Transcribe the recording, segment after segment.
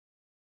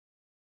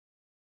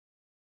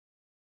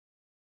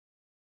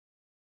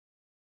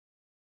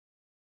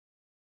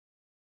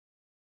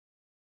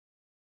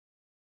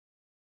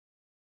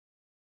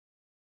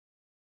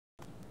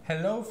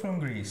Hello from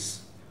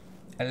Greece.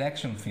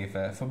 Election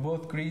fever for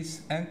both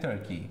Greece and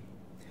Turkey.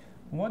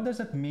 What does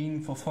that mean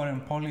for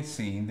foreign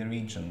policy in the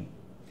region?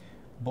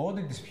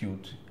 Border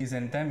dispute is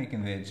endemic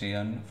in the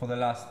Aegean for the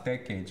last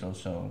decades or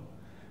so.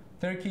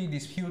 Turkey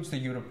disputes the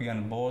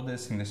European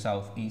borders in the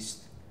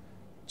southeast,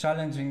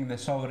 challenging the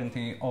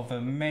sovereignty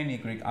over many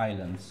Greek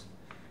islands.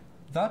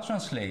 That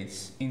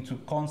translates into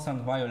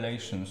constant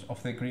violations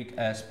of the Greek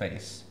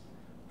airspace.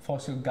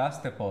 Fossil gas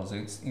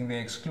deposits in the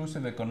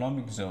exclusive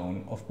economic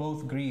zone of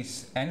both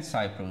Greece and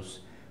Cyprus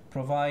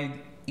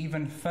provide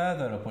even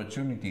further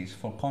opportunities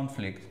for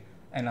conflict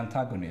and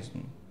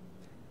antagonism.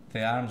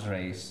 The arms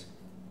race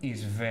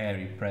is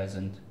very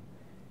present.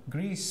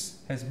 Greece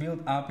has built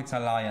up its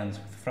alliance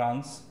with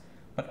France,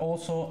 but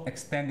also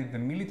extended the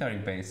military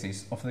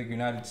bases of the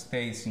United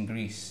States in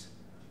Greece.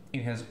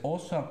 It has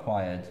also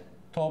acquired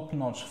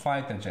top-notch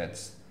fighter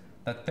jets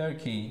that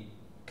Turkey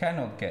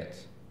cannot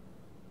get.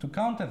 To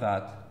counter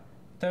that,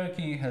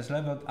 Turkey has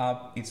leveled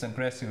up its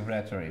aggressive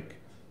rhetoric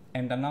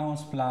and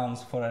announced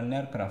plans for an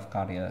aircraft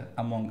carrier,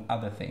 among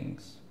other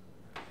things.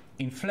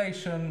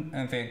 Inflation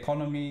and the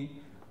economy,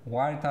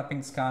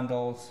 wiretapping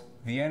scandals,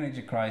 the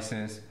energy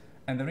crisis,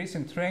 and the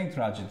recent train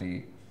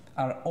tragedy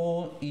are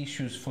all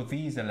issues for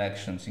these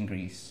elections in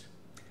Greece.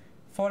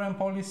 Foreign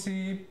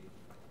policy,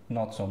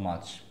 not so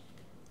much.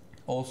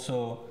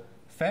 Also,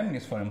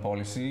 feminist foreign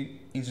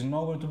policy is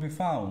nowhere to be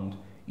found,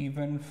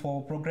 even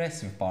for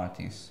progressive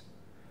parties.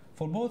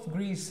 For both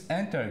Greece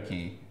and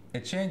Turkey, a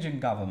change in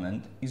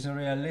government is a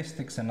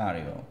realistic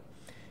scenario.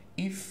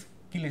 If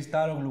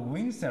Kılıçdaroğlu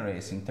wins the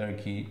race in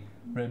Turkey,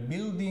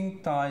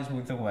 rebuilding ties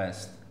with the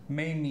West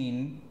may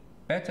mean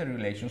better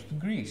relations to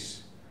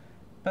Greece,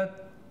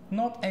 but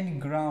not any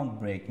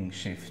groundbreaking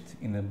shift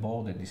in the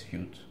border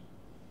dispute.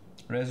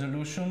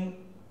 Resolution?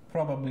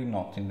 Probably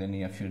not in the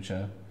near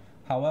future.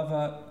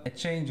 However, a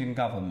change in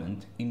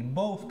government in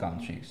both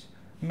countries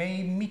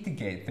may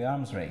mitigate the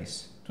arms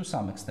race to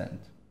some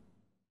extent.